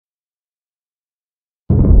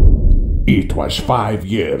It was 5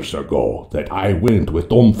 years ago that I went with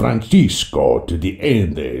Don Francisco to the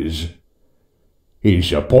Andes.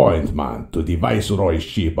 His appointment to the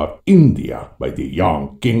Viceroyship of India by the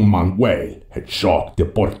young King Manuel had shocked the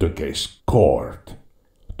Portuguese court.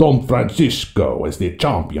 Don Francisco was the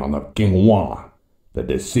champion of King Juan, the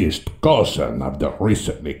deceased cousin of the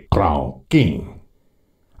recently crowned king,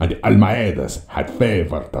 and the Almeidas had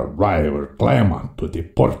favored the rival claimant to the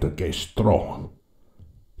Portuguese throne.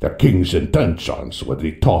 The king's intentions were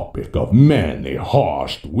the topic of many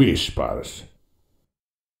harsh whispers.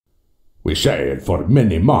 We sailed for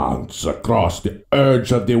many months across the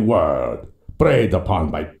edge of the world, preyed upon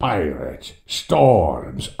by pirates,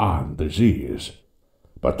 storms, and disease.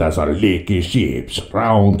 But as our leaky ships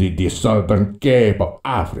rounded the southern cape of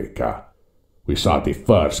Africa, we saw the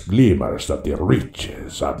first glimmers of the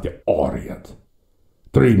riches of the Orient.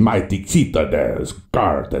 3 mighty citadels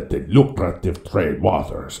guarded the lucrative trade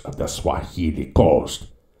waters of the Swahili coast,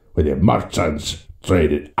 where the merchants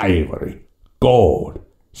traded ivory, gold,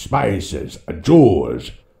 spices, and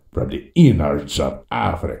jewels from the innards of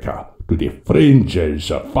Africa to the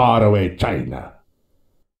fringes of faraway China.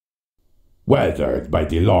 Weathered by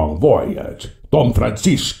the long voyage, Don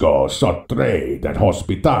Francisco sought trade and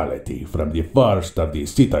hospitality from the first of the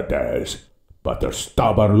citadels, but their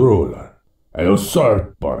stubborn ruler, a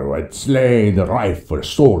usurper who had slain the rightful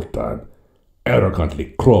Sultan,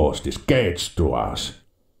 arrogantly closed his gates to us.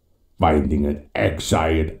 Finding an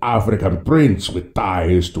exiled African prince with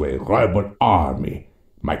ties to a rebel army,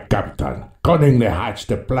 my captain cunningly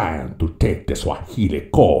hatched a plan to take the Swahili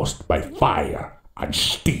coast by fire and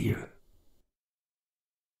steel.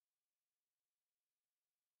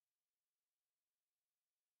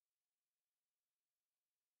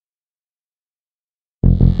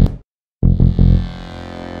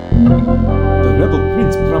 The rebel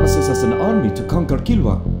prince promises us an army to conquer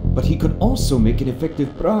Kilwa, but he could also make an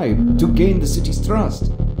effective bribe to gain the city's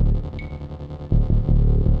trust.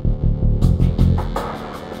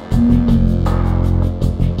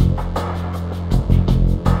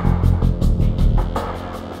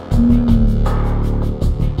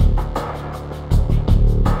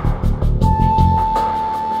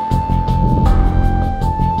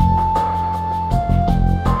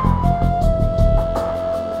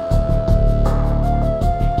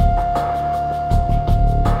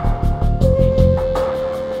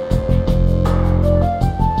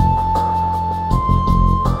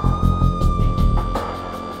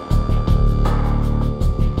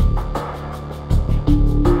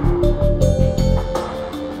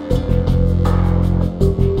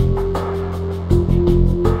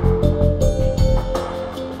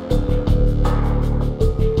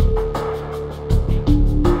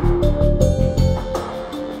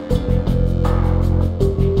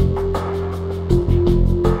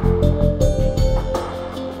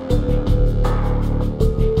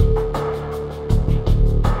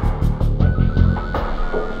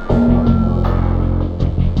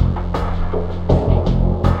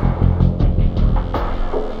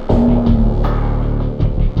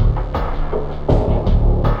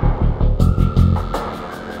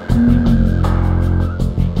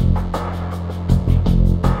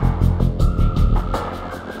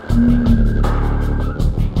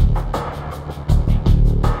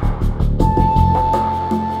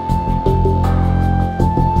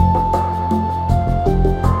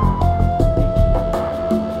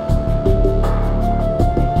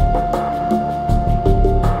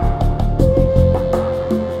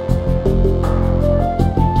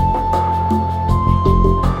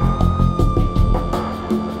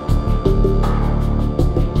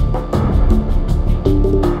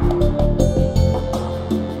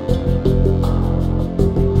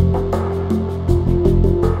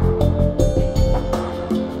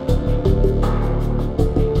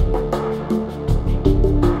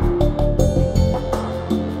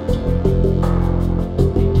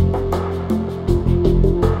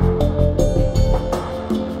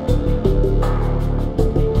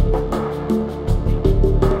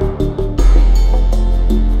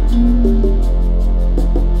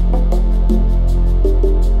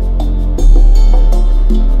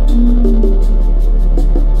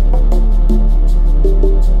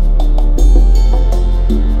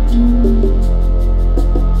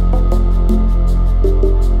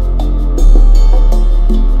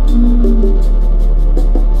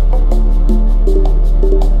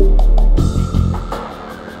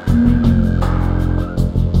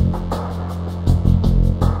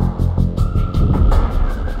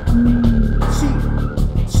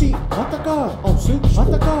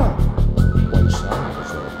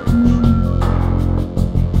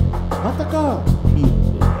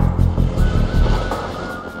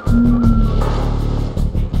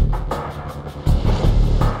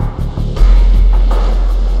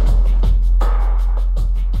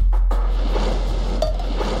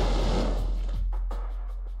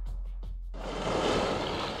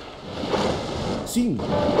 Sim.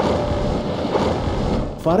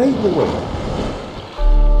 Farei o way.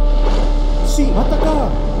 Sim,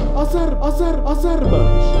 atacar!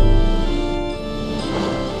 Azarbas!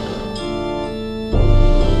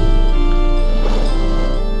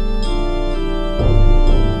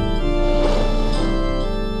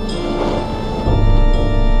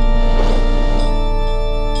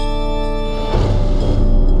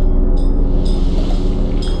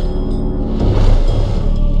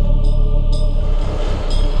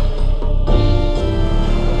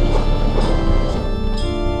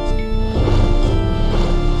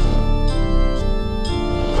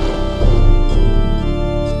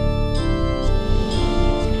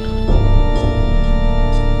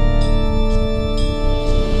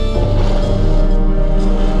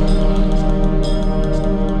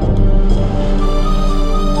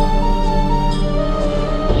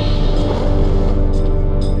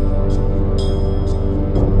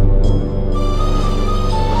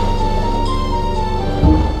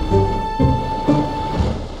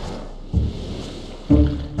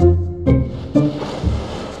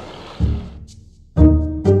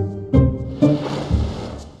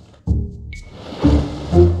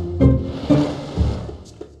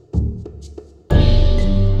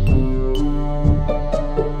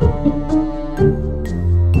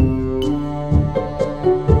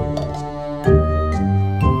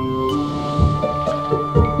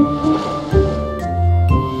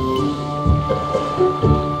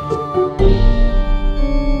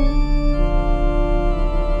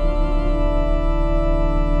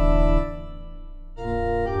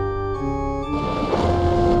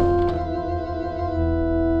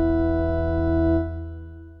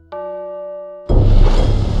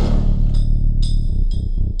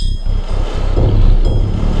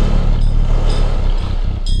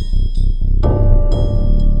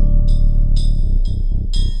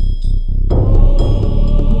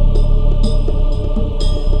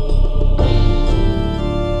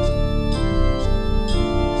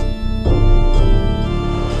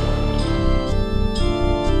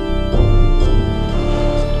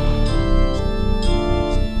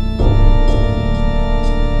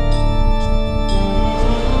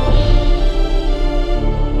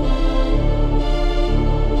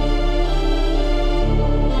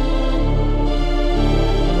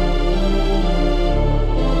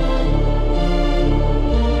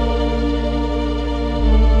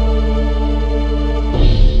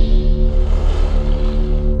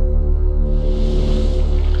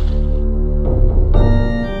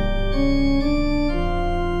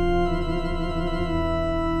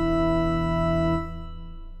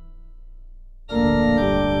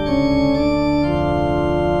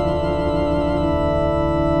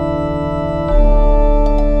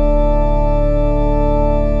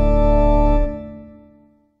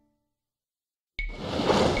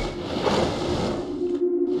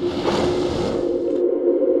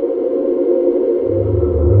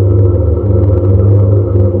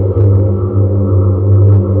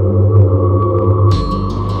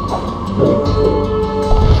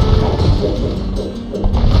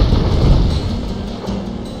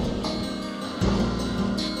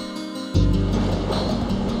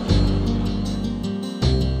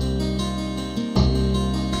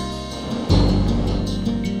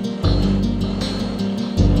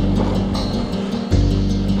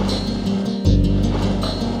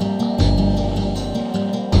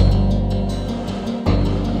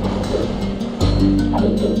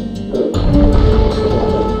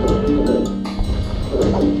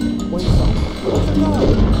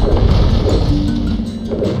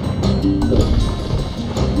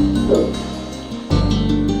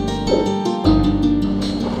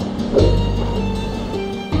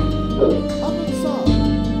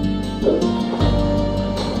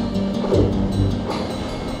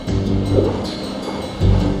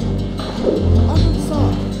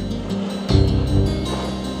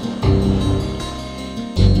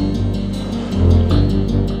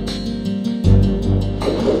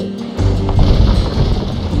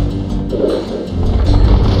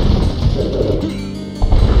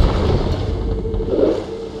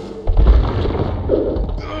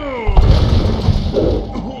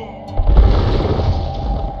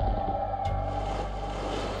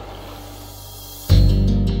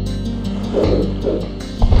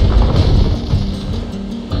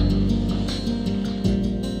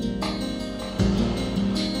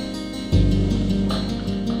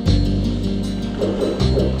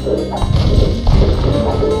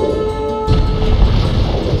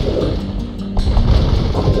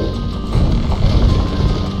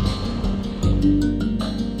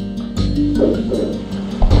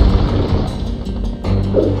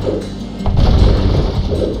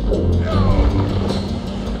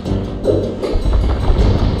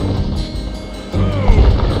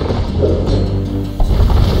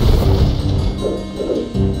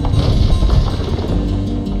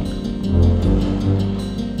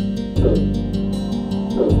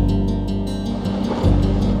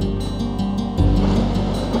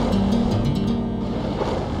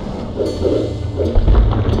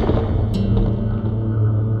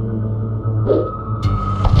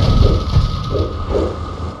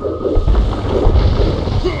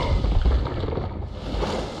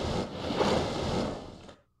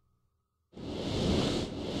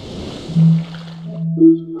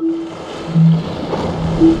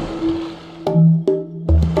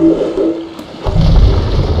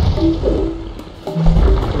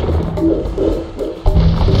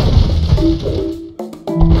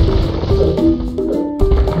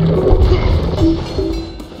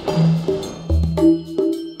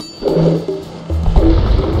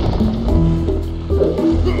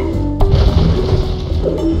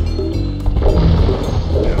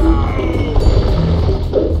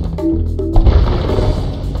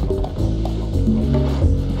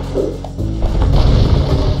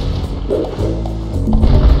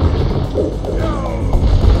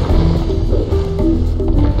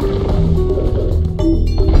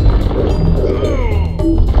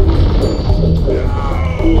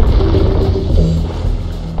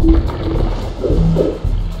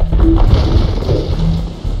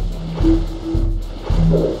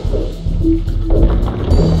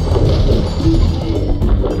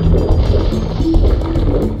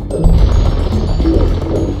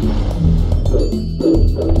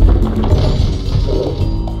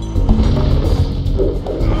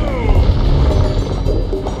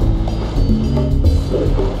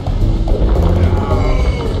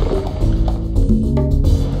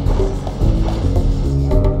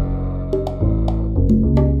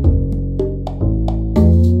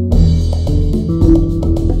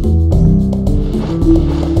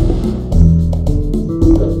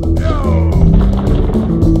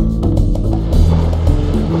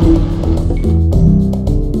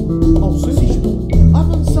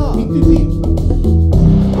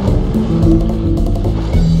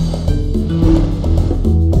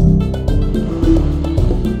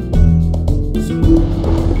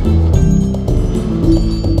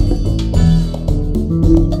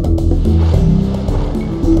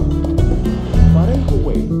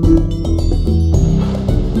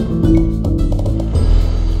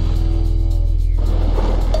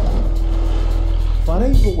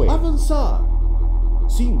 luê. Avançar.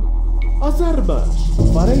 Sim. As armas.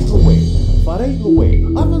 Farei luê. Farei luê.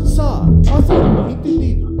 Avançar. As armas.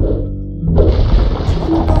 Entendido.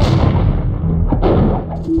 Atacar.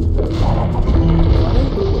 Farei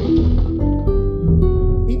luê.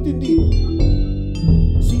 Entendido.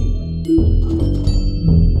 Sim.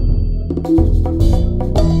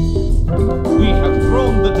 We have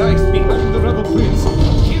thrown the dice behind the rebel prince.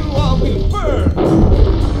 Kilwa will burn!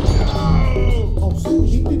 Ao seu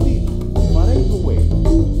entendido. Farei luê.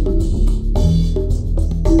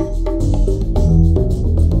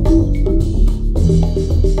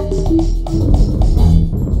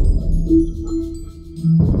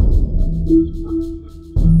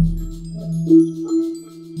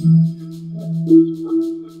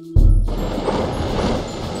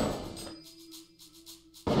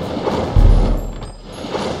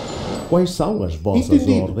 Quais são as vossas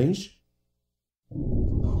Entendido. ordens?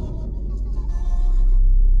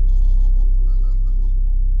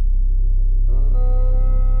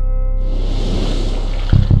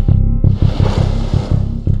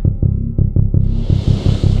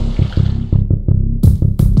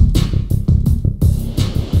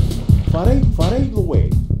 Farei luê.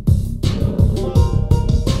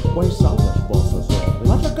 Quais são as vossas ordens?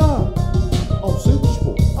 Atacar. Ao seu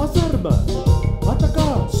dispor. As armas.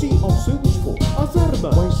 Atacar. Sim, ao seu dispor. As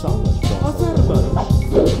armas. Quais são as vossas As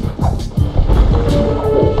armas.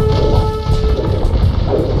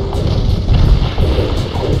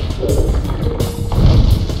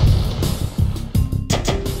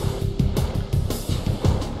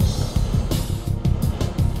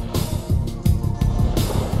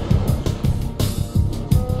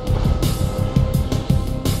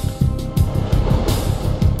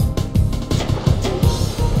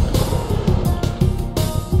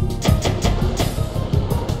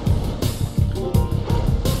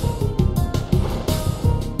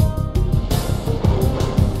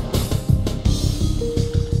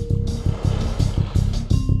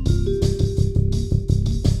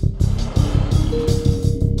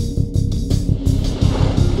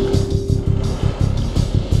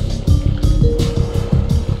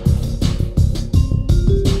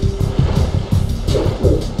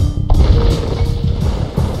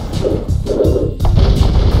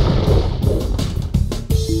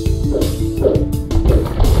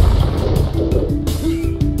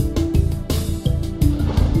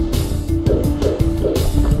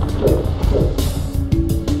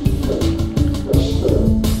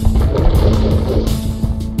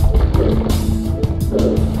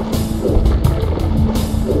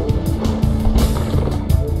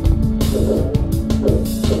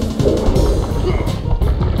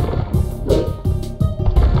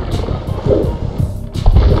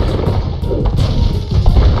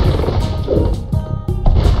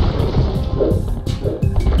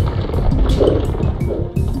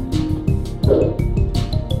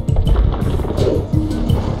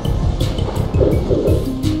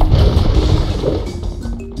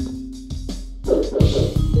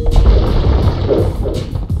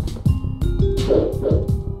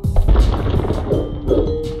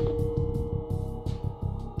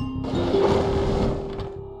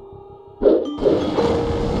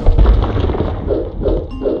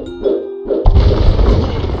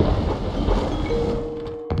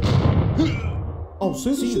 Ao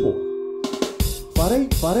seu dispor.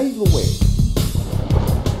 Farei luê.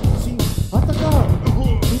 Sim. Atacar.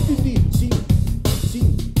 Entendido. Sim.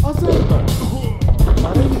 Sim. As armas.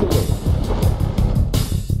 Farei luê.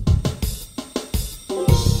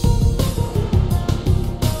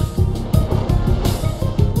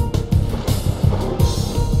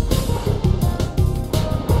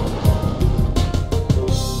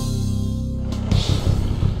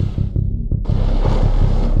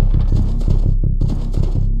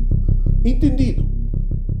 Entendido.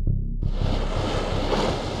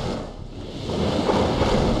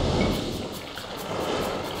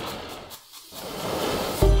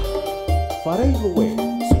 Farei luê.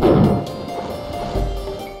 Sim.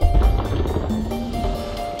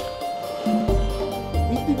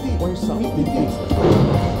 Entendido. Quais são Entendido.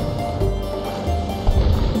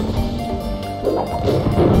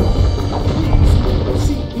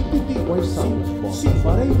 Sim, entendido. Quais são as Sim, vossas sim,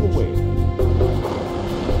 farei luê.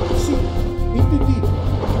 Sim, entendido.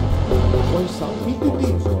 Quais são as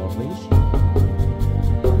Entendido. vossas ordens?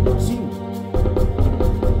 Sim,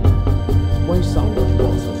 Quais são as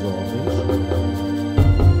vossas ordens?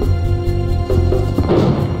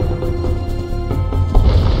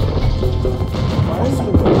 farei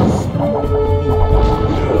luê.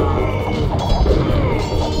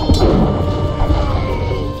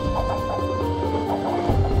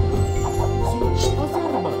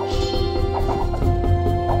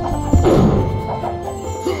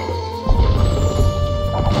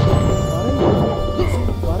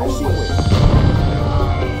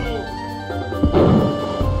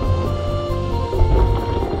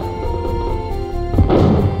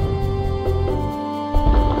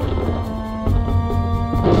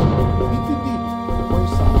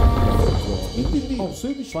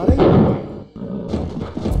 Farei away.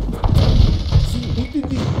 Sim,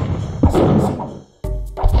 entendi. Sim, sim.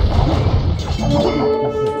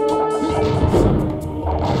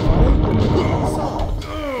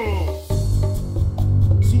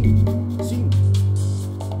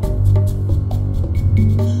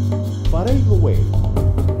 Farei away.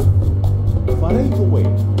 Farei away.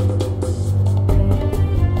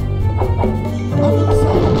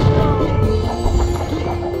 Avançar.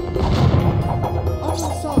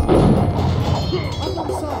 Avançar.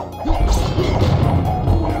 Avançar.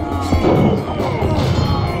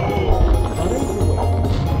 Farei away.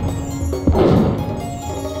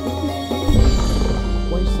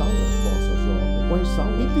 Quais são as vossas ordens? Quais são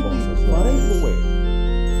as Entendi. vossas Farei ordens? away.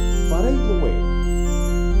 Farei away.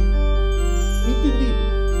 Entendido.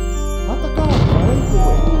 Atacar. Farei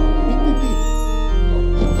away. Entendido.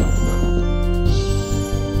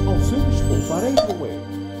 Ao seu dispor. Farei away.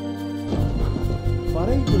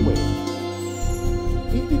 Farei away.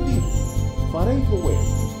 Entendido. Farei away.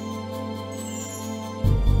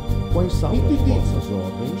 Quais são as Entendi. vossas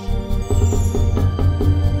ordens?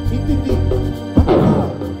 Entendido. Atacar.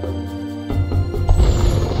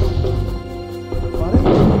 Farei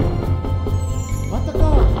away.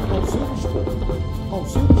 Atacar. Ao seu dispor. Ao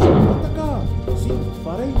seu dispor. Atacar. Sim.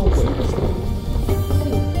 Farei ao seu dispor.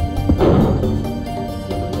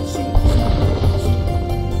 Sim, sim, sim.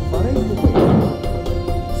 Farei away.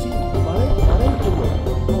 Sim, farei away.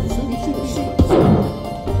 Ao seu dispor. Sim, sim.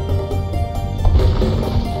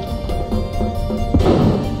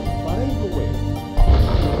 Farei away.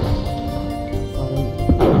 Farei.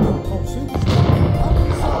 Ao seu dispor.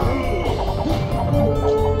 Avançarei.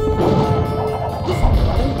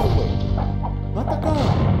 Farei away. Atacar.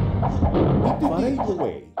 Farei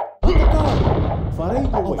away. Atacar. Farei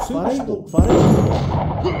away. Farei away. Farei away.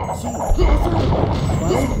 Sim.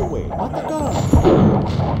 Farei away. Atacar.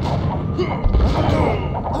 Atacar.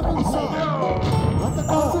 Avançar.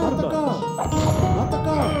 Atacar. Atacar.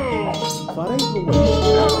 Atacar. Farei away.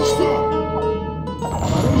 Avançar.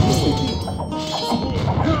 Farei away.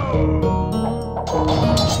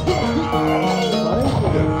 Farei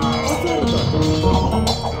away. Acerta.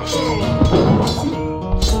 Sim.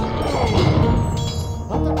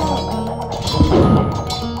 Atacar.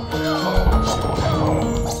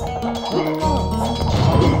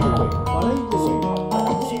 Farei away.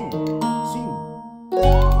 Sim. Sim.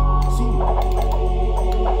 Sim.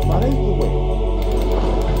 Farei away.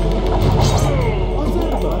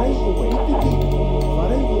 Acerta. Farei away. Entendi.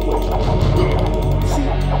 Farei away. Sim.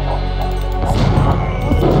 Sim.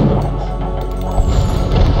 Acerta.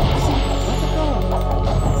 Sim. Atacar.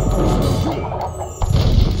 Sim.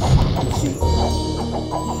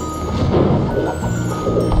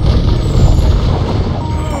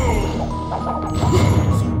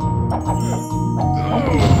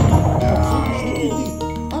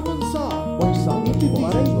 Avançar. Quais são as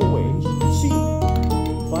Farei vossas away. ordens? Sim.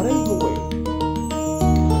 Farei away.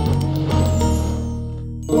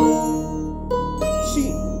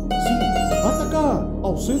 Sim. Sim. Atacar.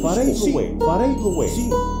 Ao seu farei away. Farei away. Sim.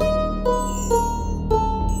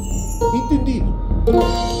 Entendido.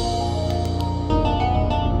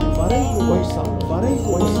 Farei away. Farei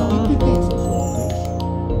away. Entendido.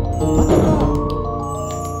 Atacar.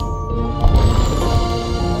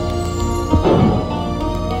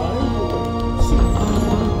 Farei away. Sim.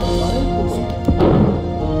 Farei away.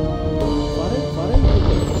 Farei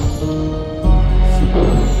away. Sim.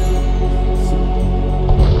 Sim.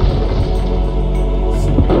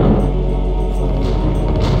 Sim. Farei.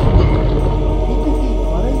 Entendi.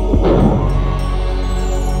 Farei away.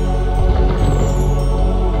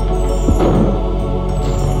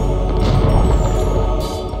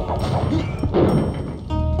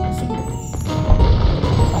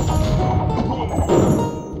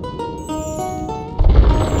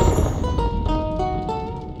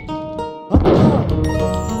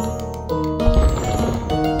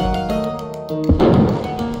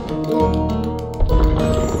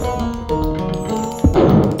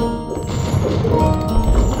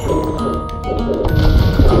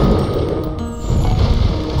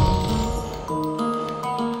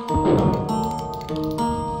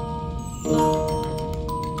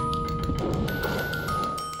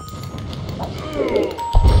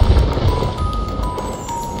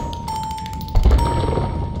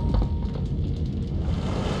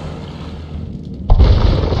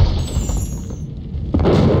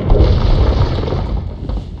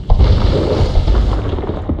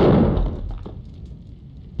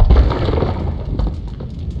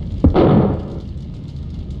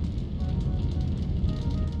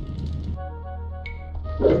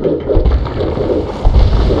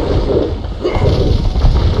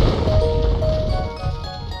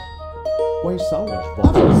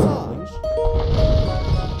 vossas ordens.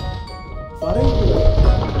 Farei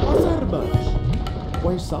as armas.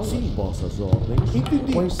 Quais são Sim. as vossas ordens?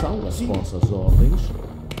 Entendi. Quais são as Sim. vossas ordens?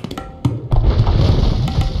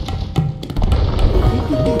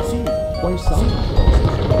 Entendi, sim. Quais são Sim. as vossas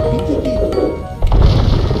ordens? Entendido.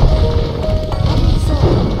 Avançar.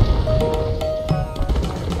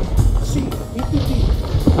 Sim, entendi.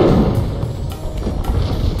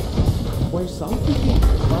 Quais são Entendi.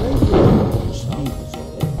 Farei quais são as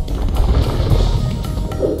ordens?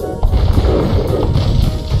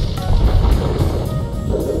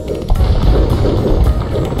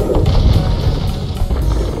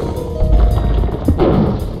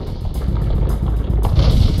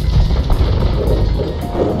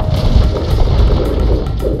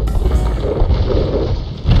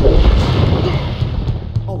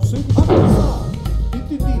 Ao centro. Avançar.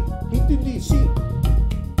 Entendi. Entendi, sim.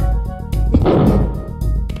 Entendi.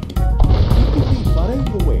 Entendi. Farei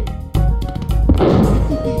no way.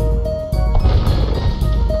 Entendi.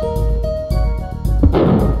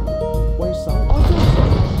 Quais são As ordens.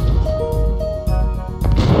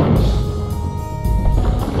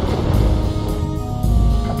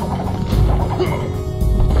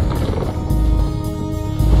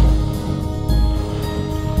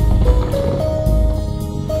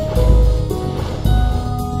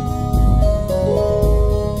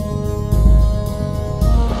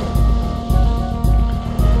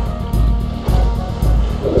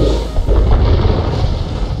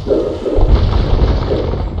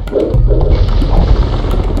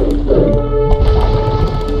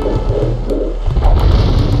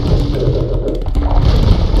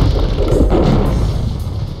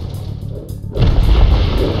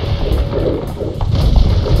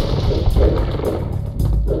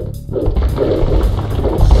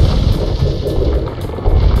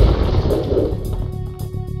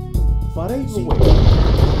 Farei no way.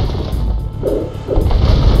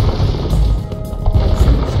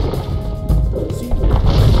 Sim.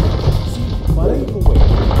 Sim. Farei no way.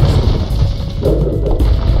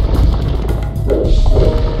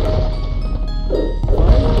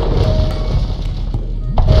 Farei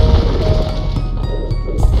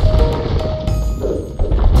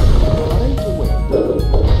no way. Farei no way.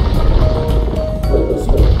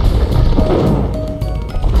 Sim.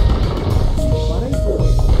 Sim, farei no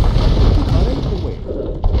way. Farei no way.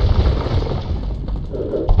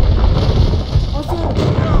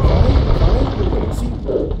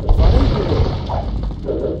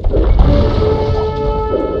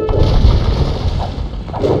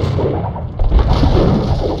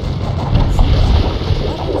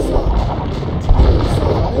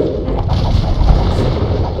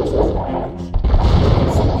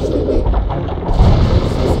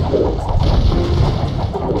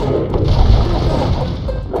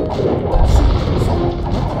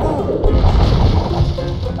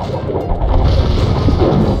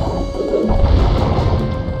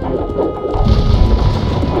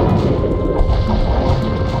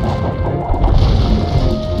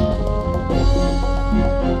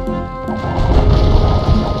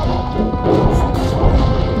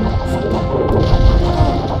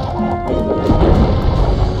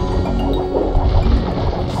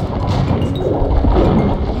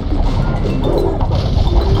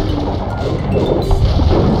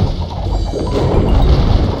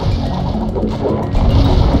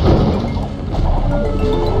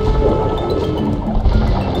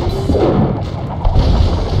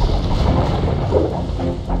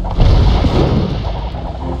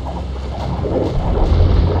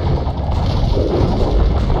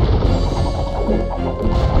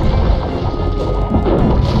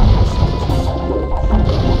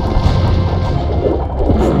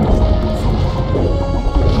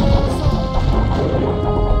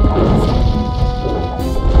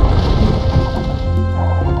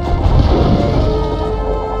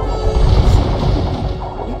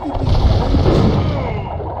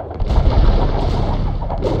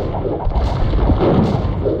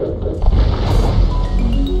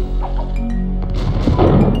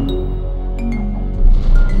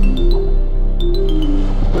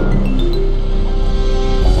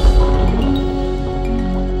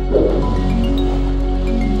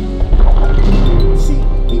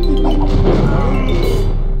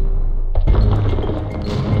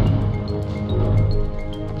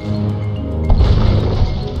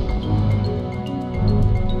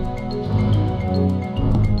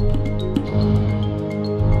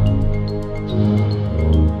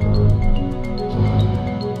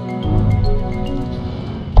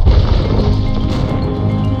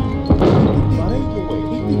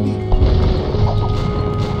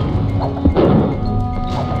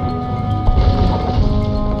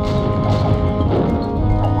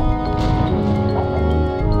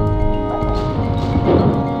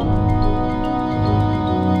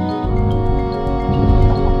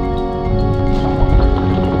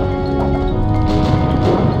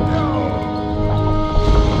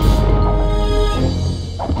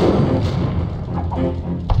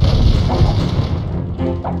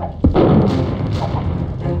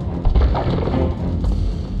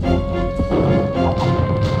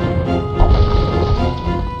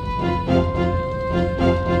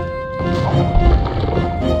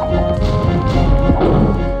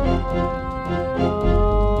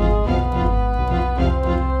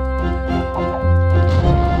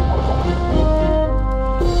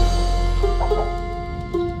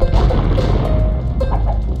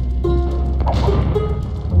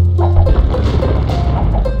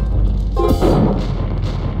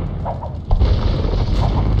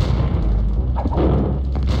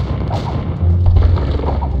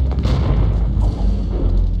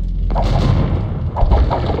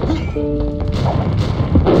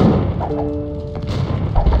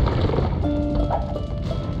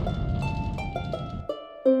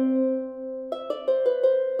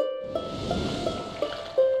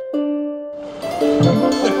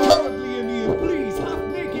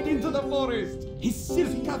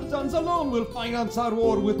 captains alone will finance our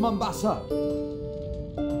war with Mombasa.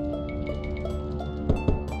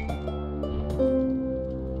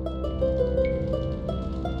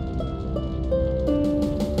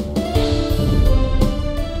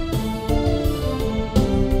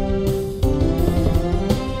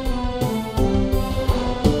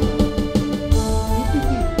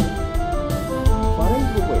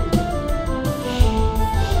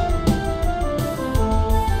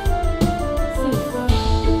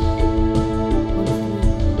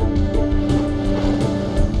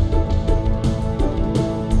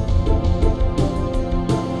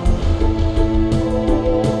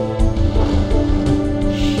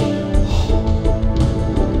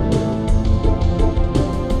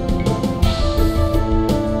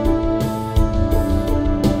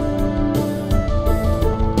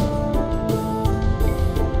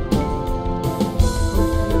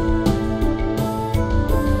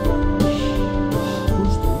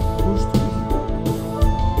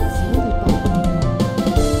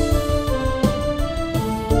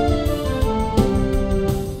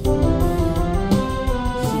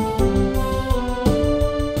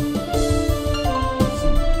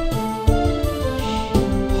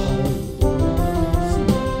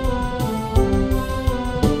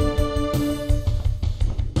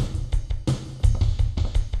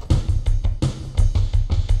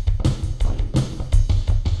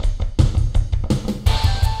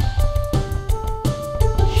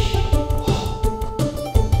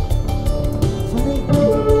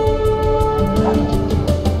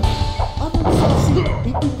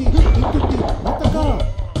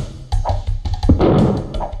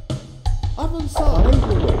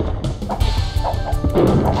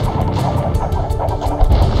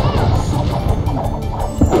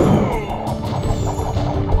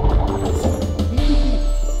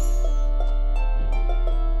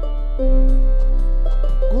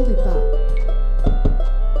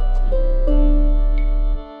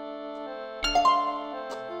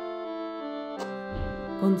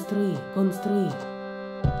 Construir.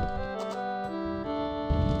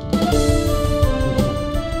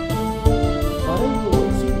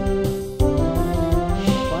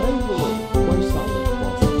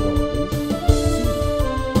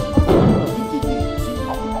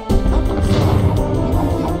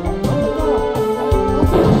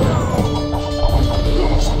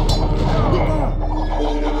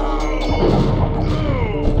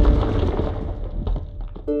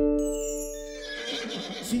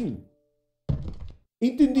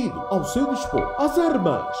 Entendido, ao seu dispor. As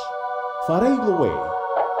armas! Farei-lo-é.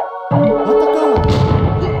 Atacar!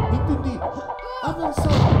 Entendido.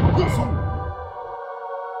 Avançar! Sim.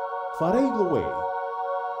 Farei-lo-é.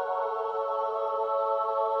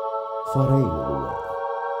 Farei-lo-é.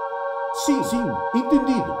 Sim, sim.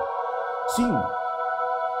 Entendido. Sim.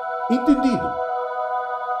 Entendido.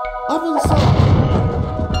 Avançar!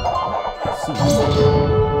 Sim.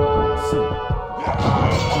 Sim.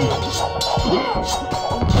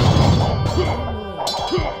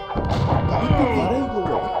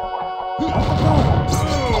 Farei-lo-é. Atacar!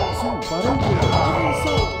 Sim, farei-lo-é.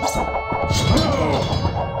 Avançar! Atacar!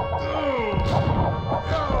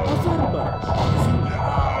 As armas!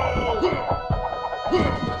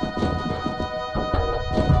 Sim.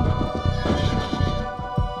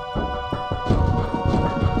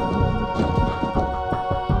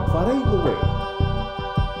 Farei-lo-é.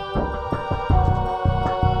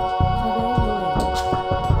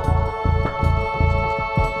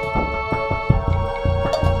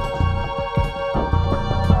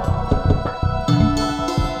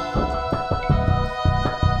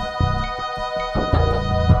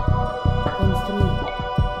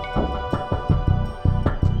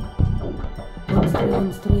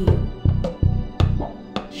 Construir.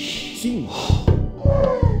 Sim.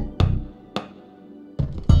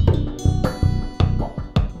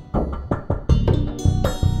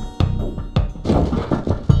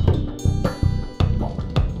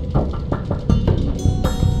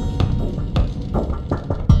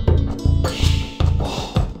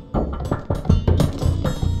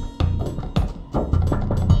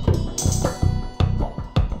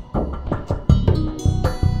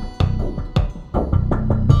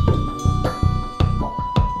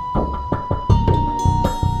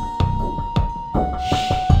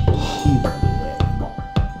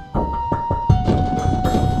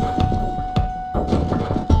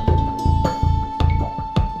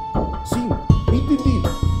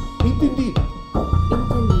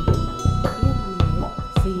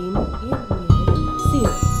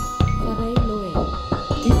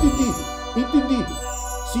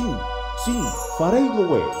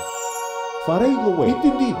 Farei-lo-é. Farei-lo-é.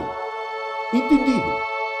 Entendido. Entendido.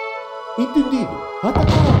 Entendido.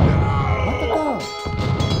 Atacar! Atacar!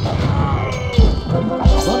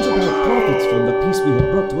 Zanzibar profits from the peace we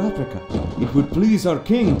have brought to Africa. It would please our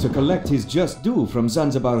king to collect his just due from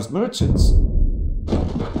Zanzibar's merchants.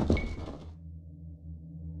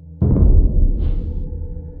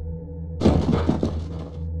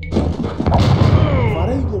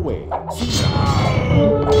 Farei do way. Sim.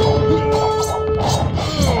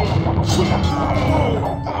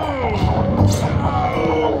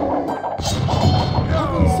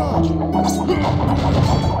 Avançar.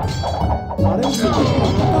 Farei do way.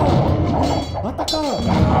 Atacar!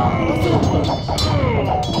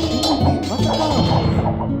 Atacar!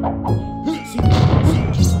 Sim, sim.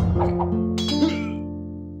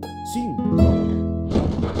 Sim.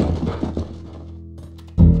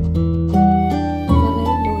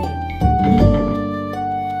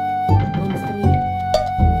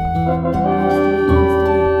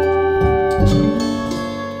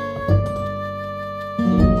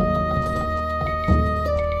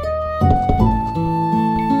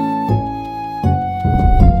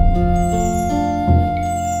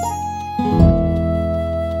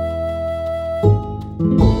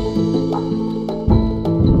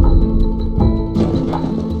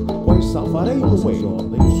 Farei do way.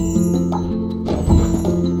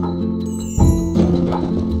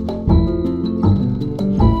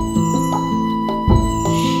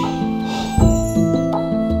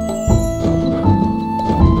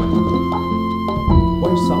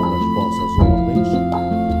 Quais são as vossas ordens?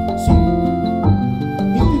 Sim.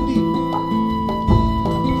 Entendido.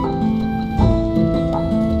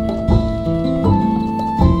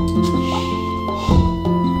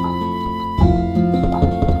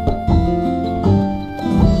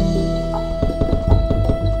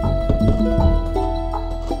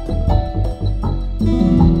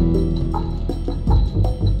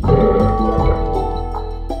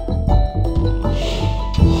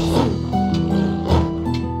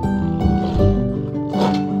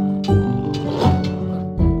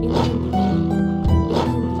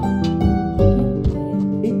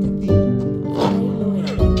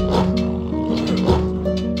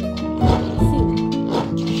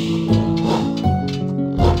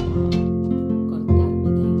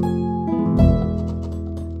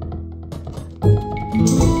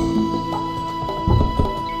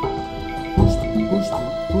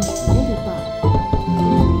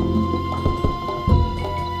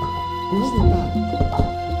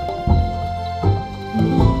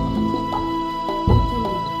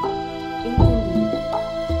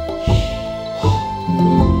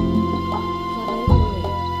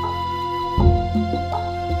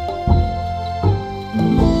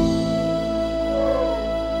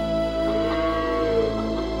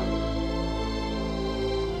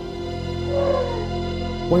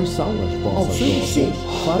 Quais são as vossas ordens? Sim,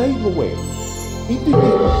 farei do way.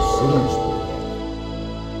 Entendido. Sim.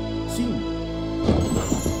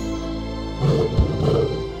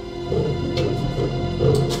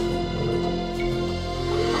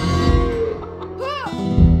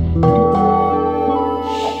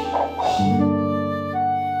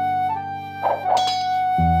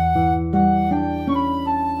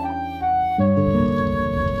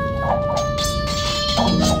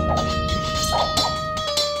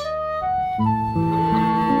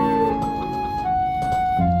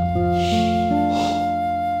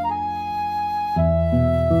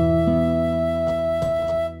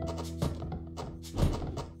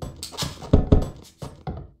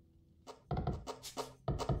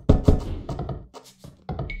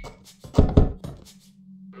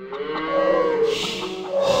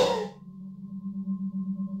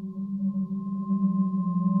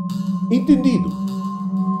 Entendido.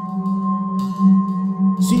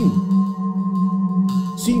 Sim.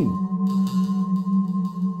 Sim.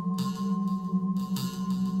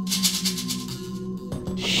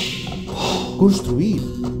 Construir.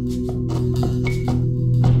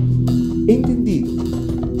 Entendido.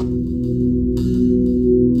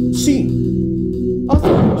 Sim. As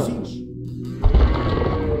armas.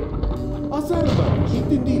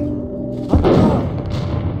 Entendido. Atacar.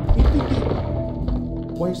 Entendido.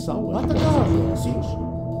 Quais são as vossas? Sim.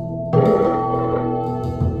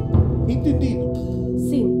 Entendido.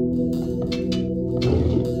 Sim.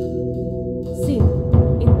 Sim.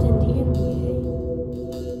 Entendido.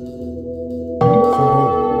 Farei.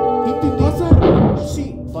 Entendido. As armas. Sim.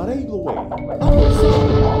 Farei do way. Avançar.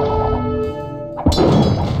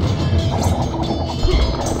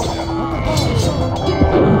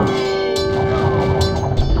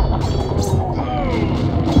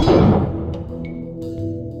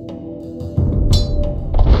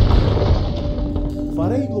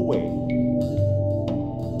 Farei do way.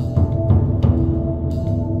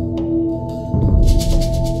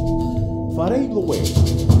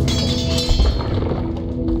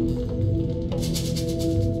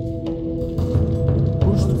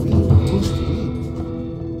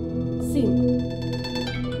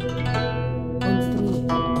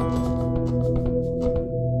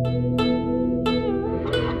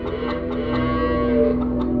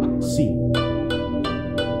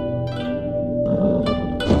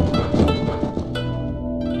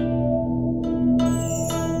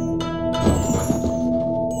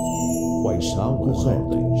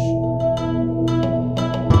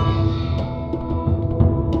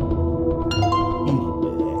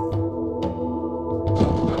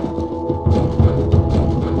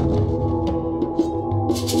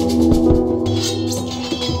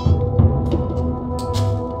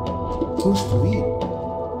 Construir.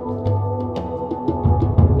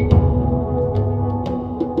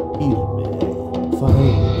 Ir-me-ei.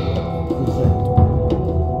 Farei. Correto.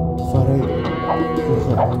 Farei.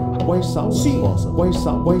 Correto. Quais são as vossas? Quais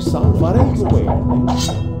são? Farei o quê?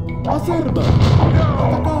 Acerba!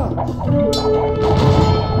 Atacar!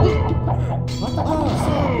 Atacar!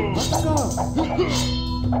 Atacar!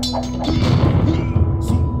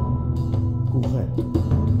 Sim. Correto.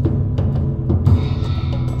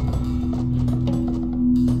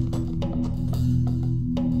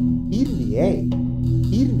 Ir-me-ei.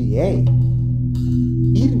 Ir-me-ei.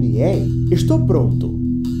 Ir-me-ei. Estou pronto.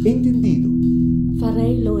 Entendido.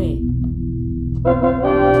 Farei-lo-é.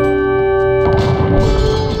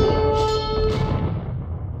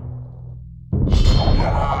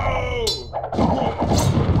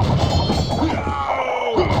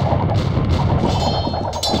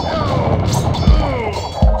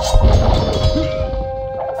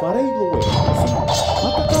 Farei-lo-é. Sim.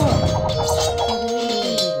 Atacar!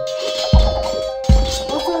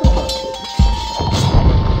 Acerba!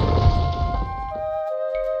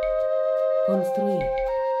 Construir.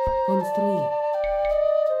 Construir.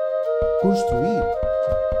 Construir.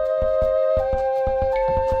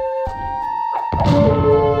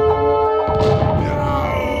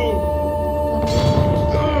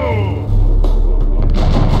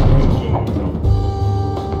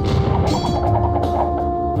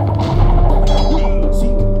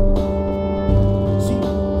 Sim. Sim.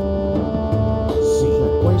 Sim.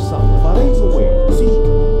 Quais são? Farei-lo-é. Sim.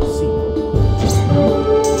 Sim.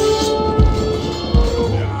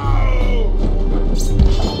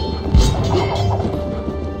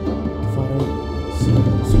 Farei. Sim.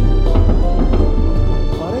 Sim.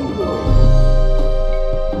 Farei-lo-é.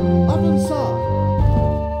 Avançar.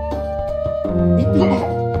 Entendido.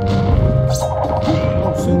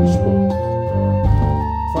 Não sei dispor.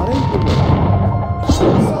 Farei-lo-é.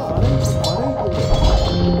 Avançar. Farei-lo-é.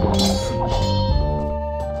 Sim.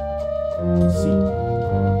 Sim.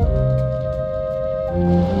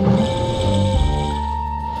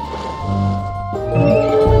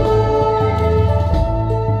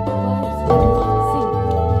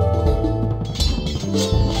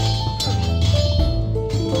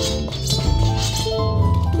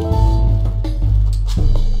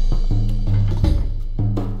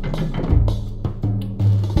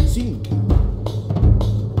 Sim.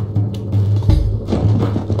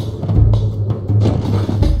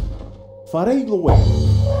 Farei-lo-é.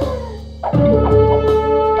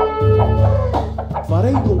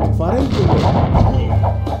 Farei-lo-é.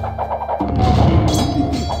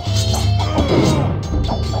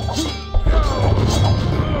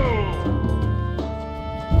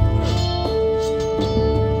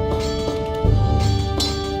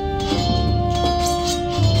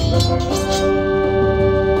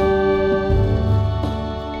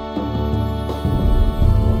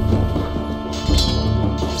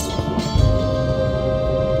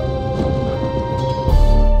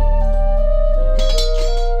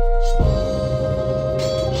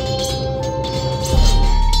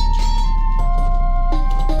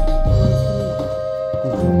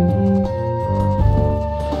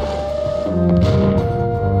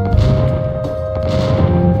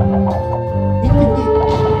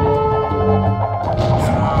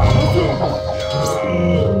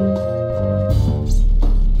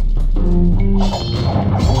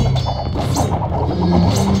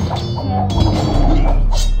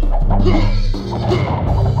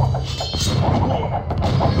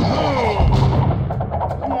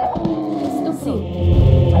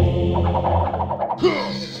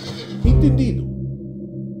 Entendido.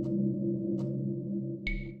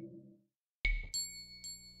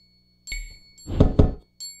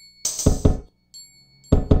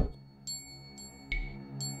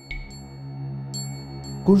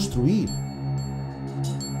 Construir.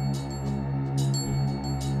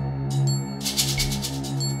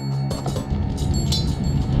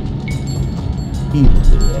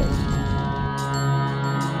 Ir-me-ei.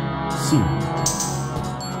 Sim.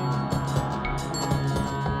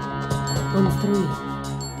 Construir.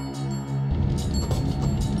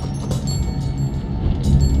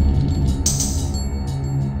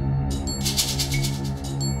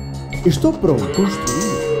 Estou pronto. Construir.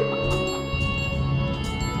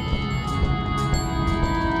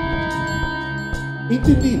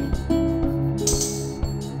 Entendido.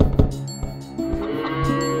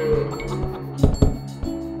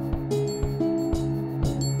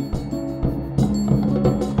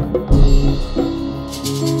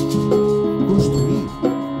 Construir.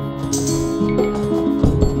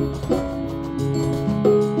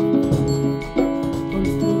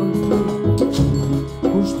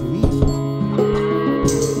 Construir.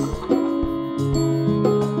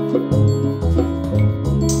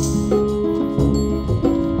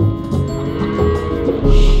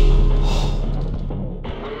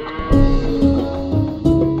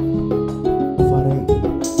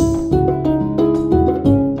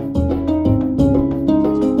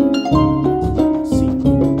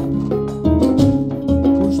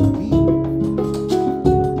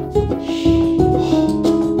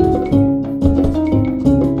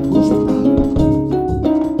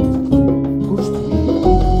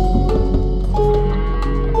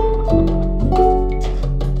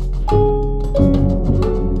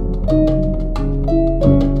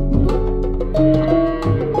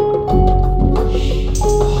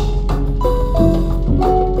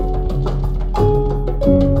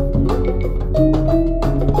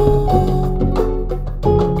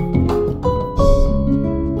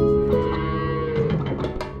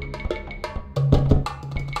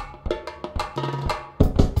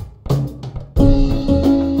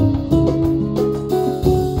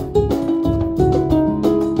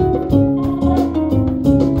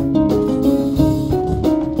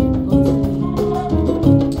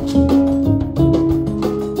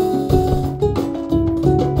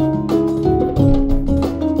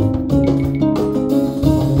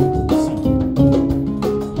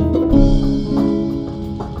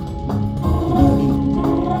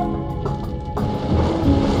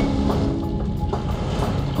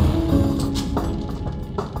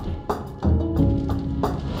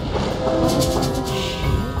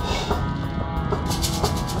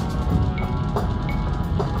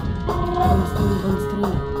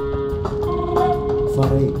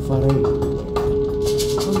 Farei.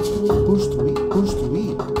 Construir.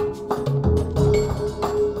 Construir.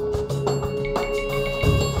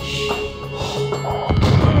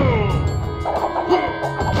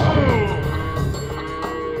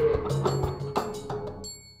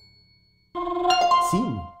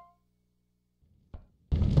 Sim.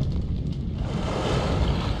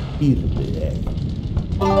 Irme.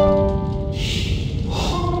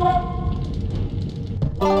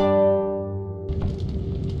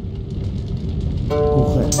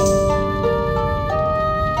 Correto.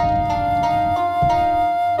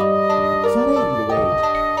 Farei-lo-ei.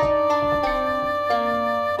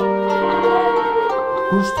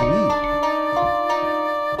 Construir.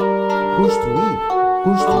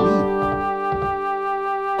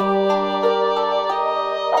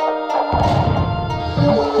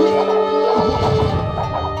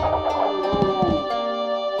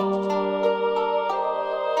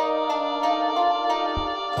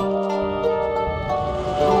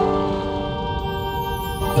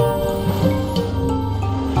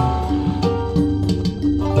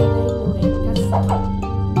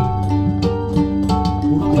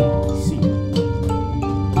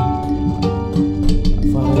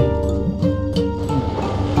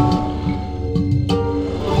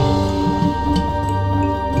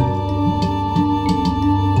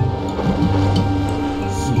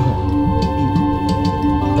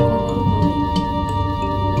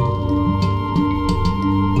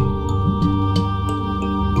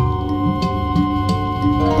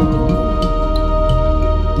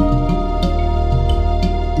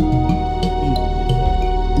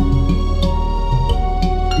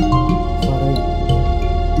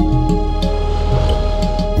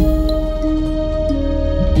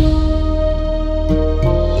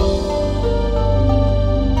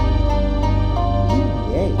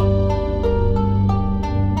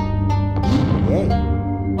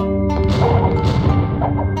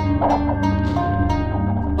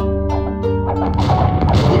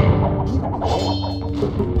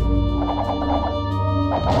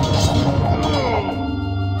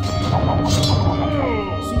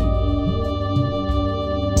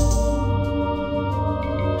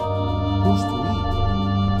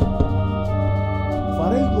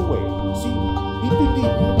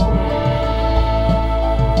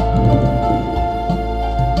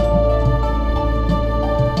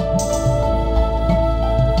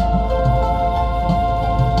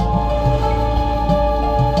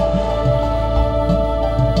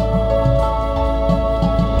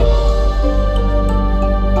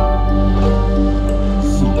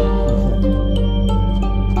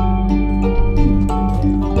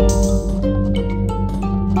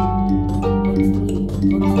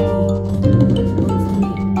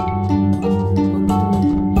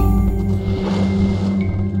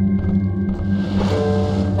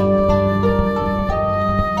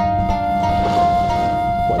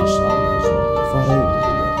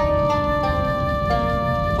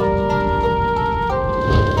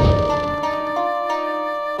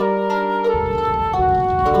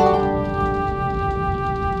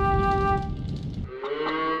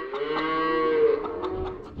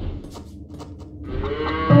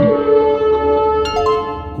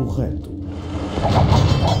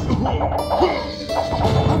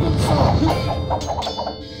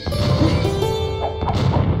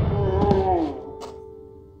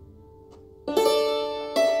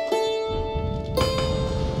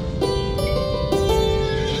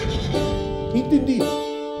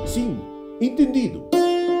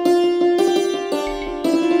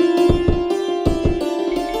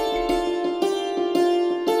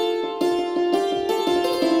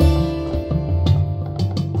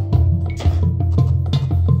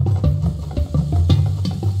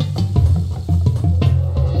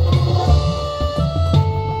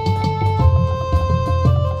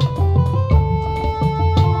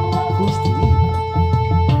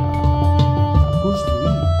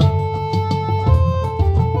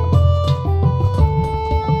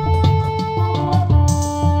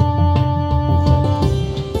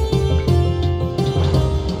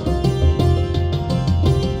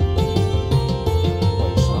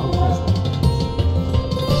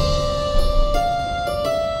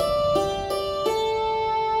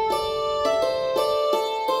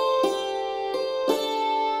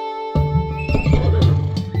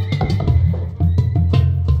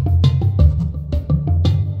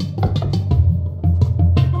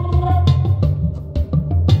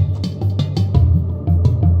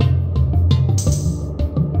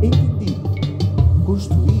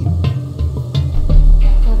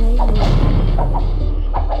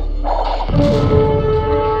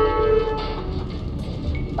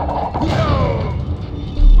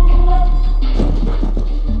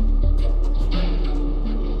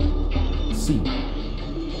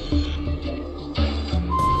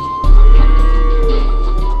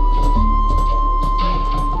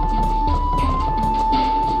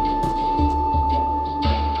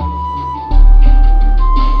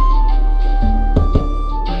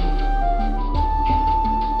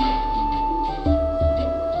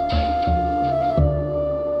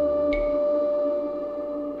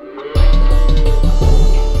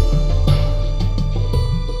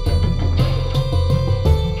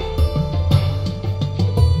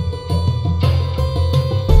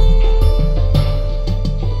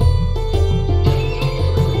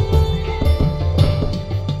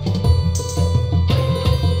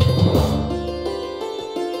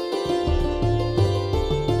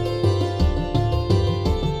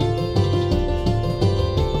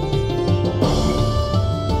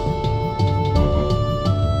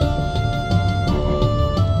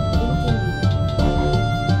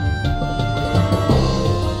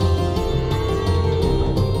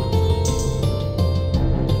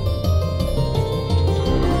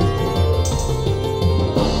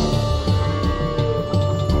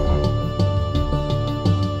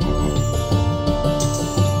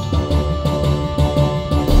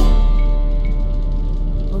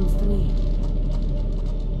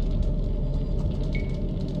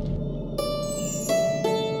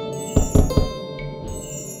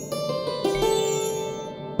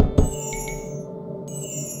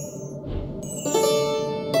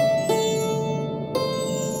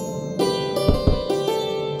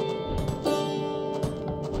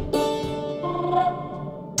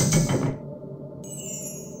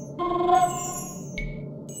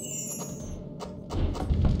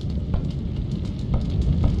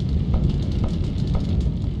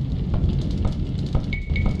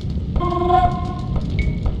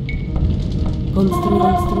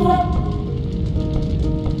 Construir.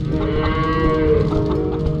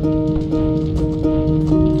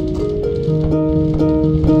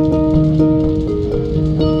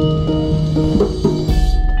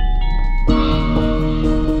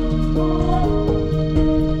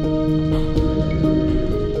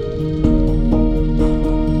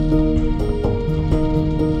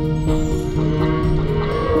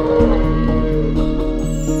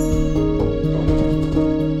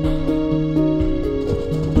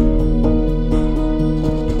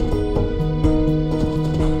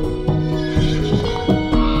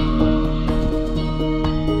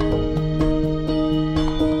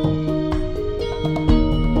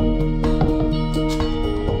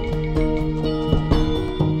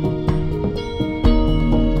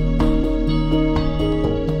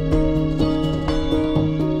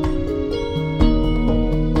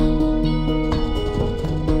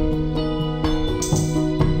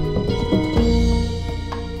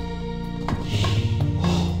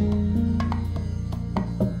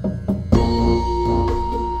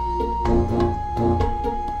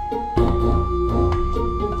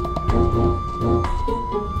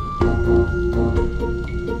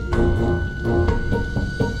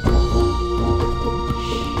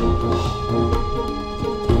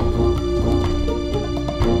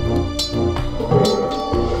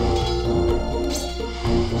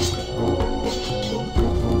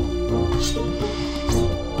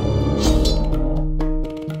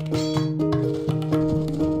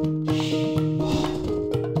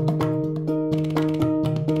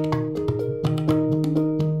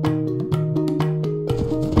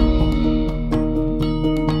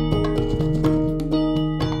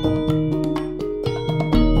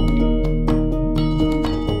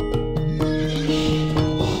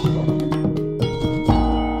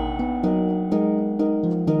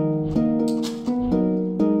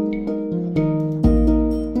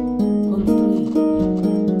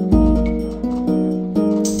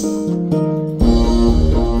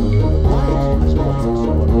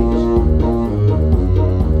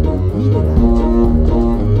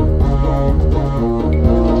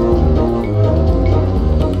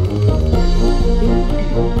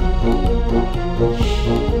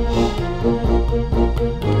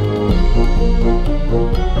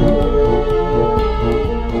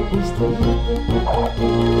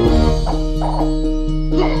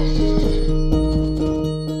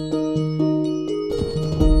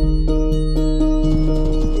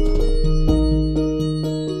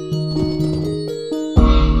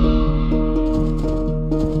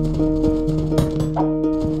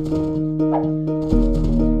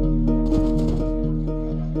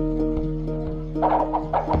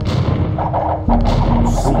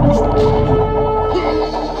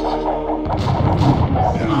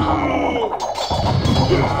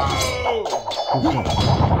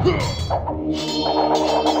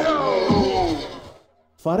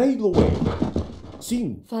 Farei loé.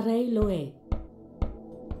 Sim. Farei loé.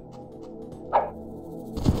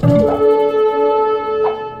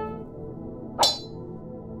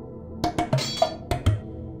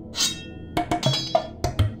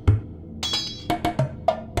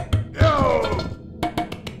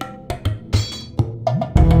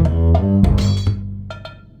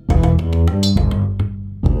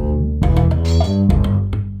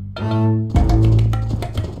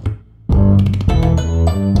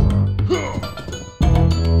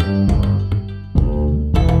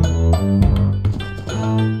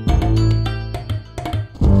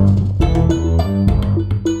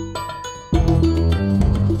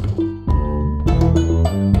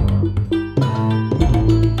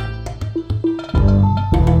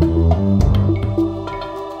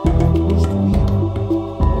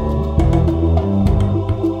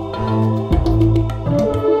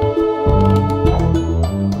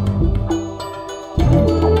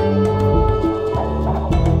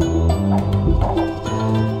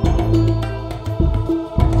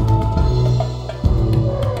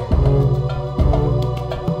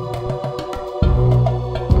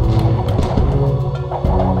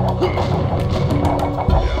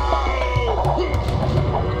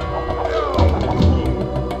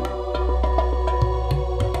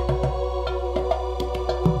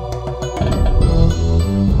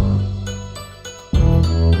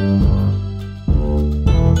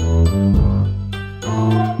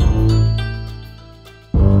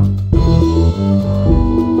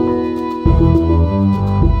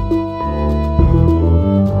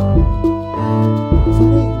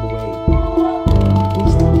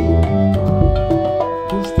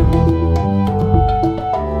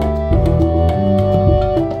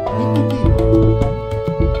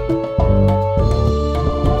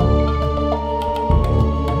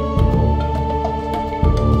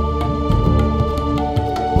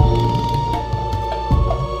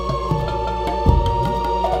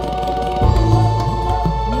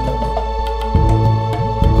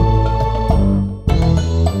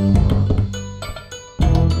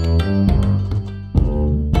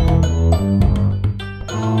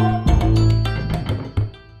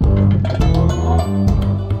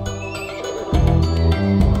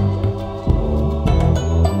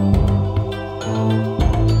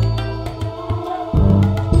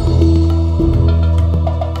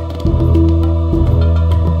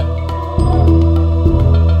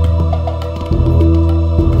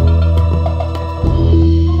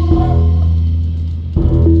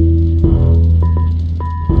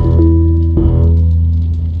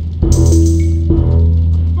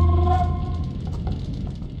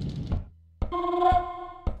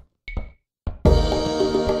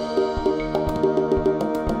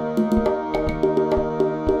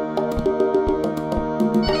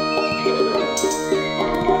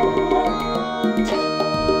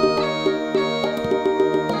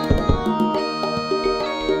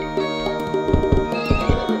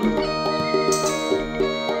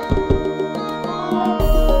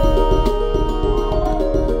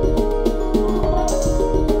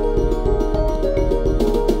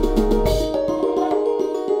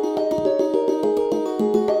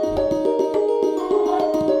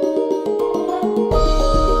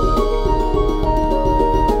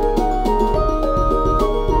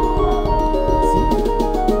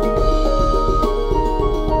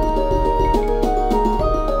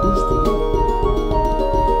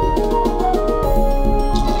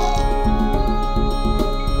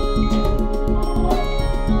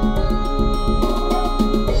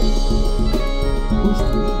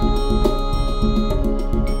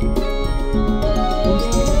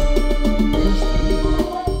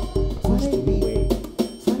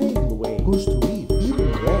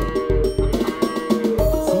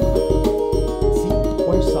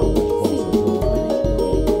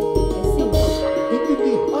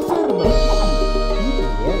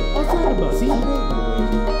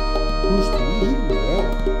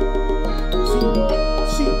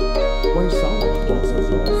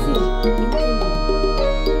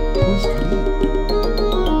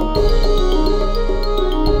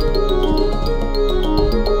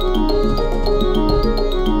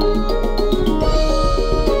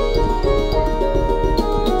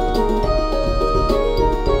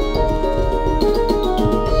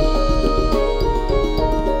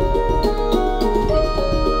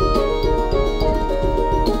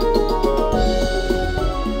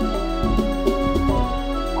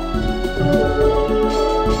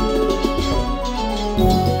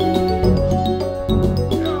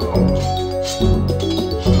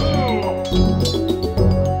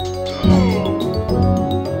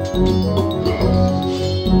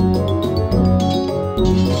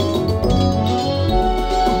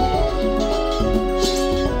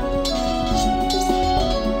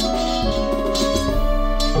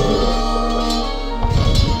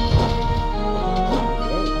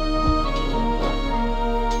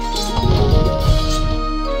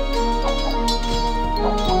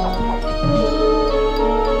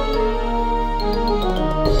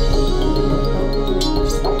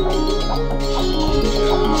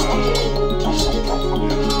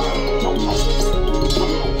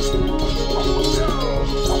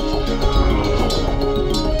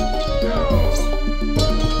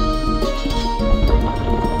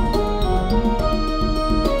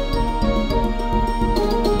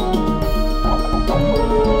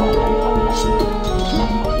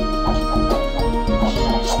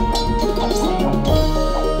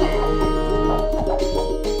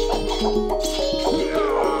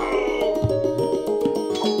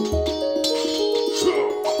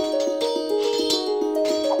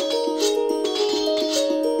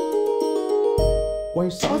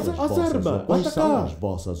 Quais são as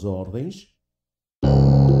vossas ordens?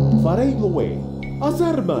 Farei Loé. As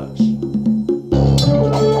armas!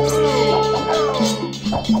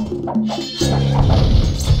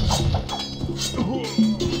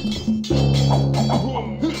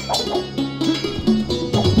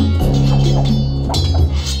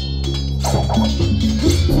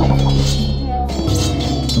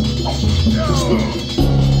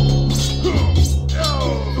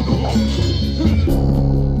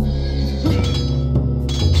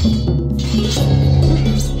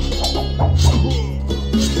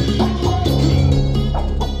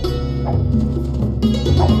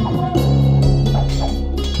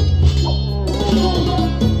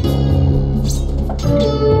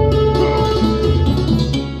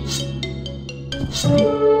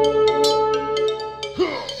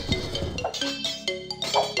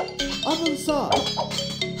 Avançar!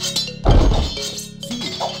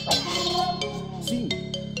 Sim.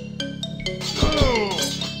 Sim.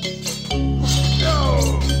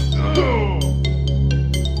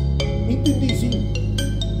 Entendi, sim.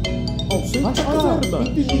 Ao seu arma.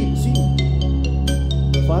 Entendi, sim.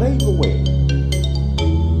 Farei Loé.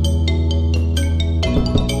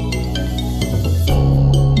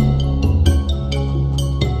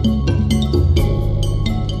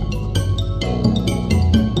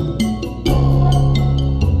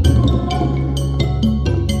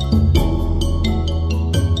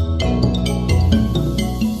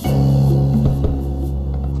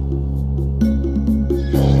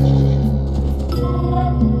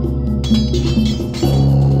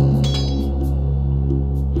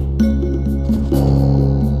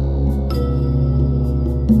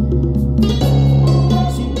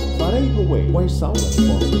 Quais são as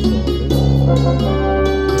vossas ordens?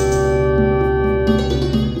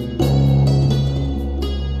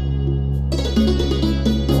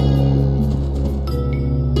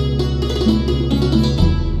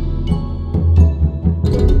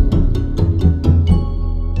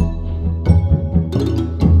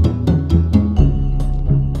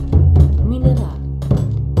 Minerar.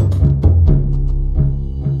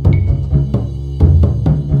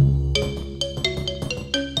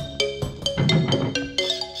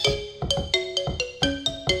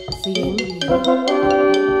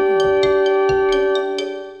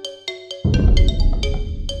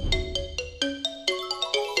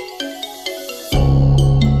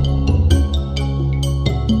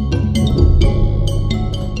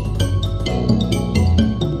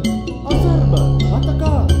 As armas!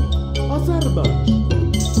 Atacar! As armas!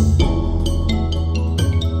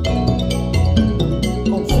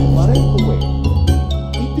 Ao seu farei Loé.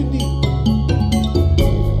 Entendi.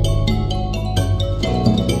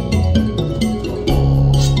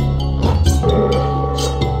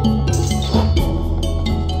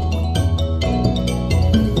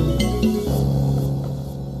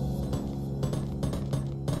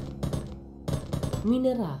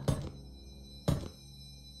 Minerar.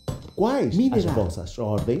 Quais as vossas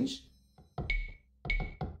ordens?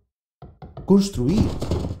 Construir.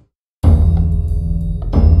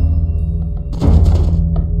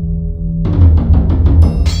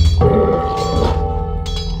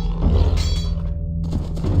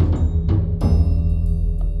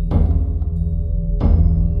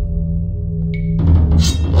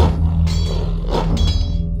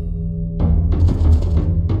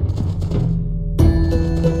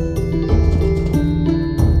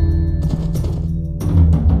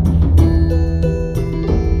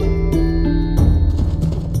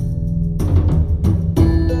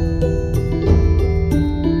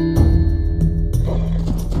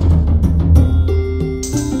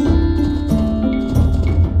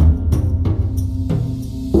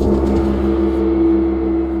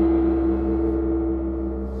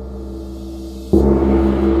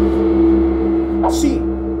 Sim.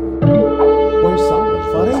 Quais são as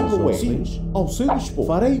farei Loé? Sim. Ao seu dispor.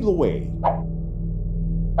 Farei Loé.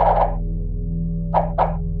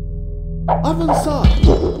 Avançar.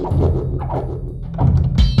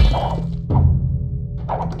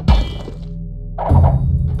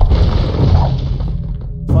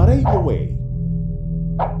 Farei Loé.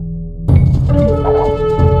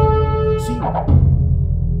 Sim.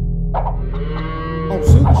 Ao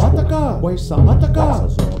seu dispor. Atacar. Quais são atacar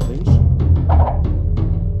as ordens?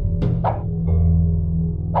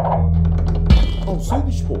 Ao seu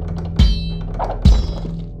dispor.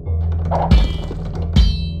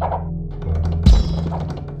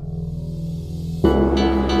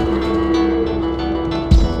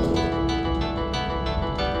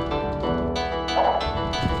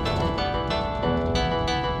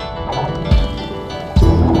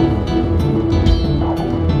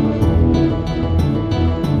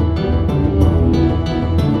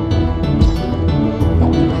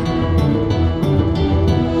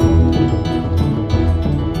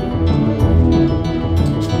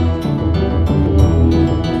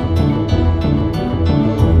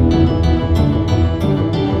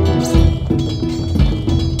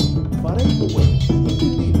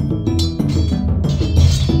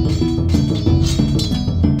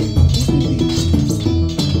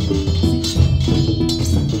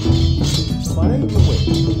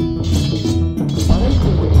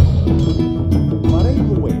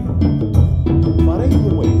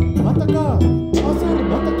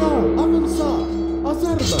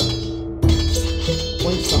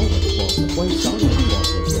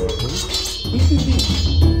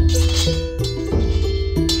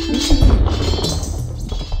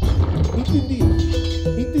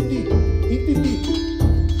 Entendido.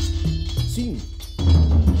 Sim.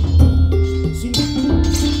 Sim.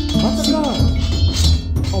 Atacar.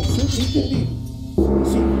 Ao seu entendido.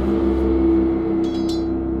 Sim.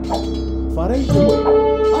 Farei também.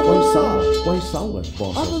 Avançar. Quais são as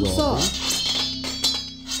vossas Avançar. ordens?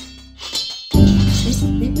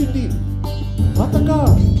 Entendido.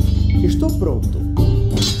 Atacar. Estou pronto.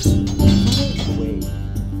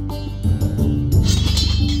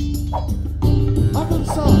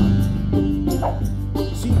 Avançar.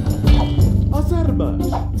 Sim. As armas.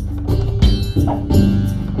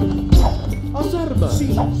 As armas.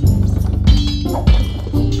 Sim.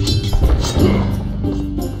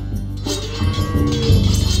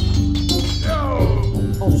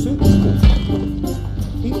 Ao seu dispor.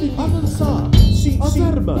 Entendi. Avançar. Sim. As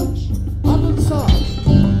armas. Avançar.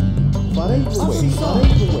 Farei no way. Farei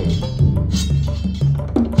no way.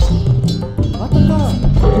 Atacar.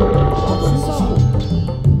 Avançar.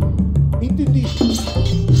 Entendi.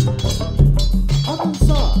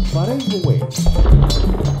 Avançar. Farei no way.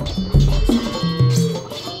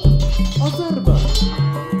 As armas.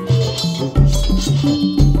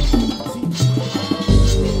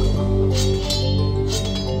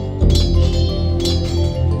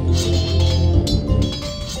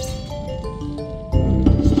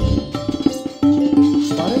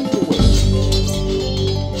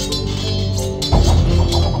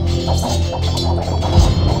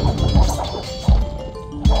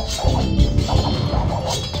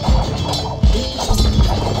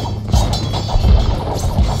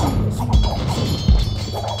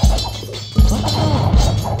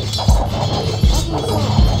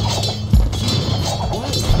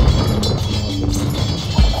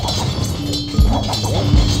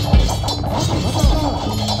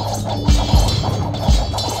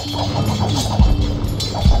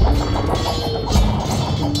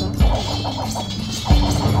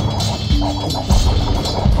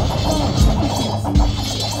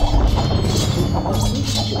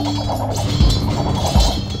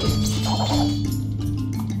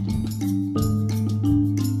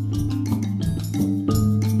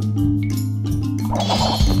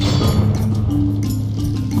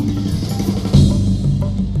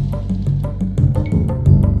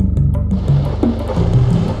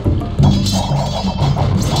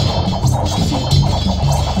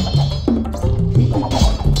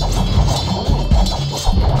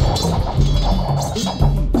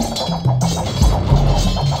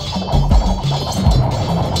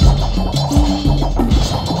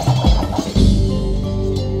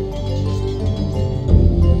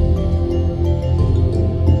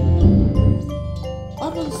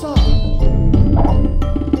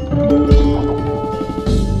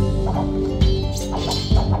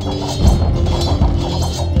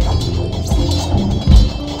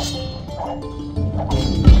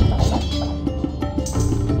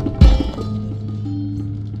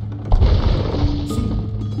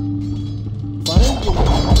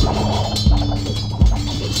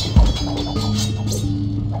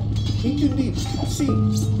 Entendi.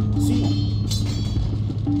 Sim. Sim.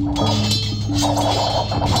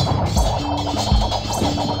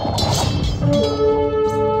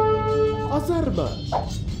 As armas.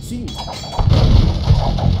 Sim.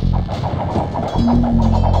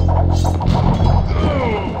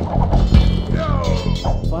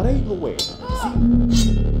 Farei no way. Sim.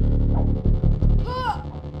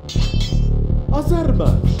 As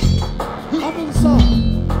armas. Avançar.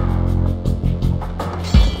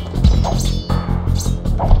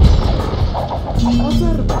 As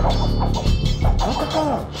armas.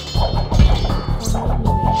 Atacar.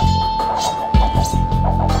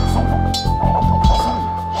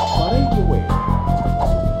 Farei no way.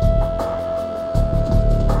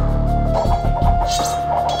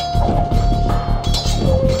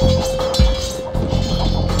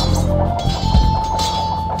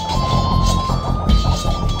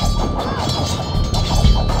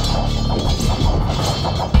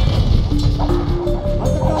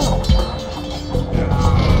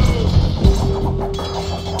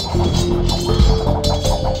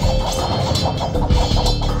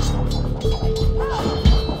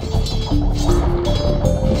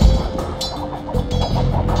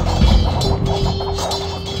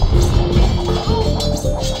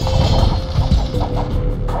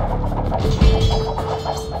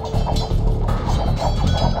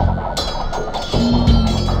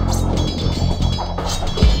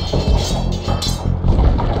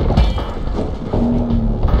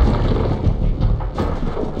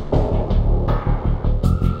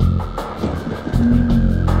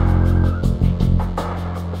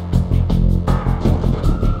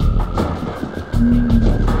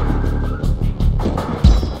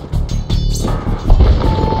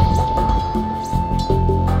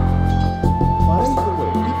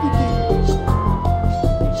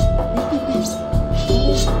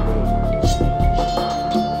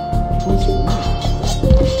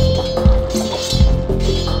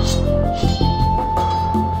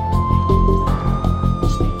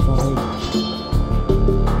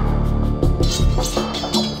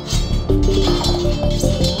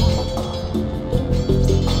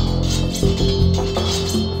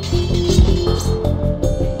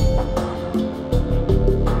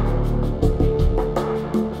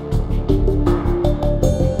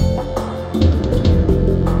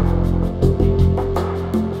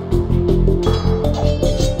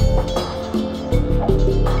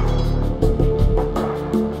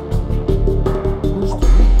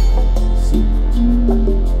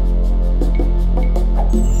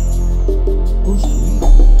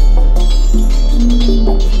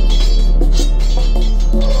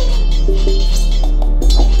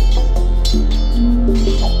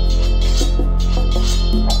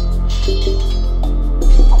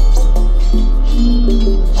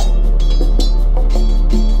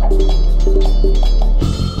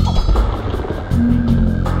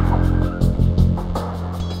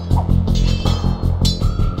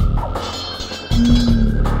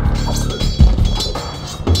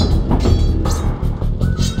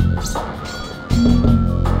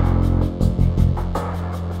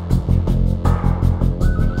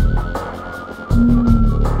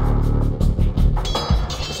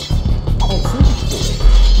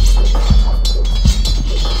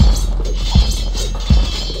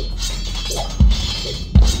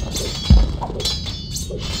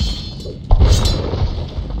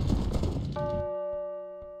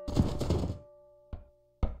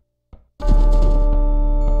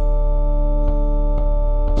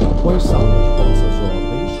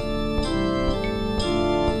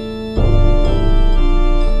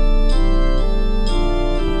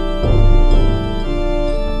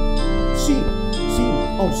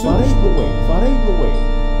 Farei Loé.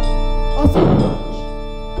 Azerbaijão.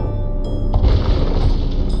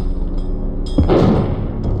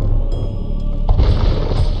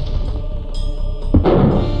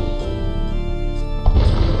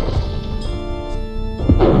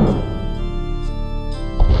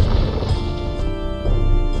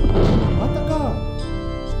 Atacar.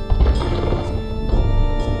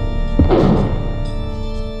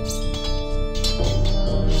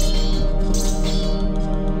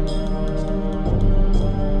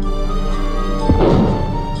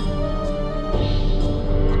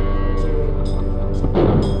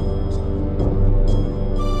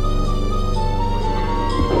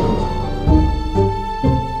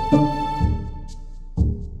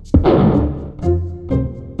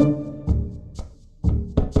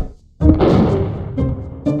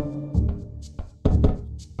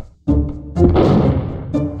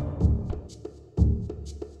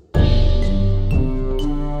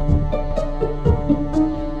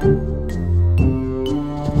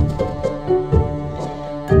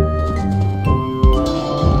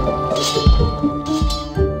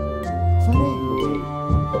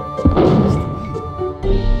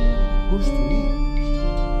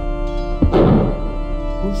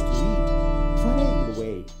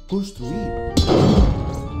 Construir.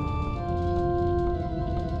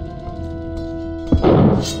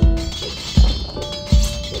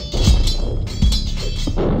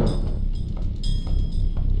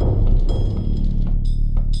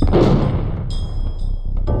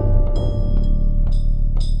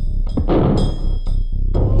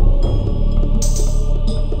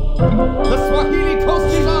 The Swahili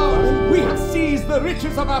coast is ours! We have seized the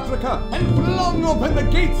riches of Africa and flung open the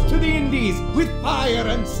gates to the Indies with fire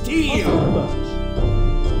and steel! Azerbaijão.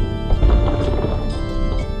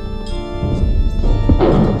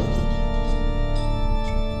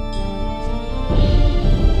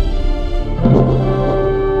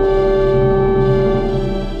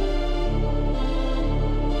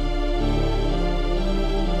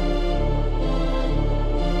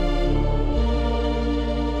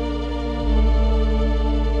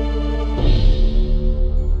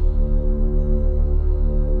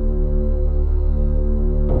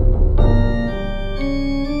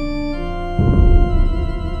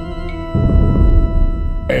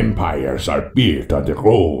 Empires are built on the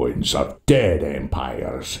ruins of dead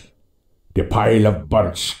empires. The pile of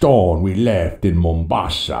burnt stone we left in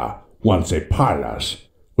Mombasa, once a palace,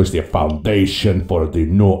 was the foundation for the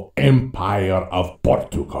new Empire of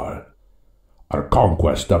Portugal. Our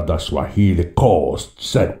conquest of the Swahili coast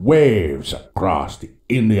sent waves across the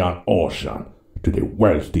Indian Ocean to the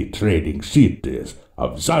wealthy trading cities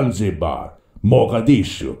of Zanzibar,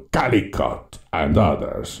 Mogadishu, Calicut, and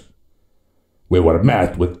others. We were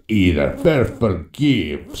met with either fearful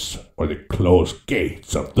gifts or the closed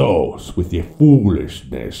gates of those with the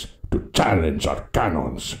foolishness to challenge our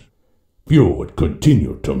canons. Few would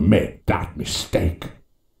continue to make that mistake.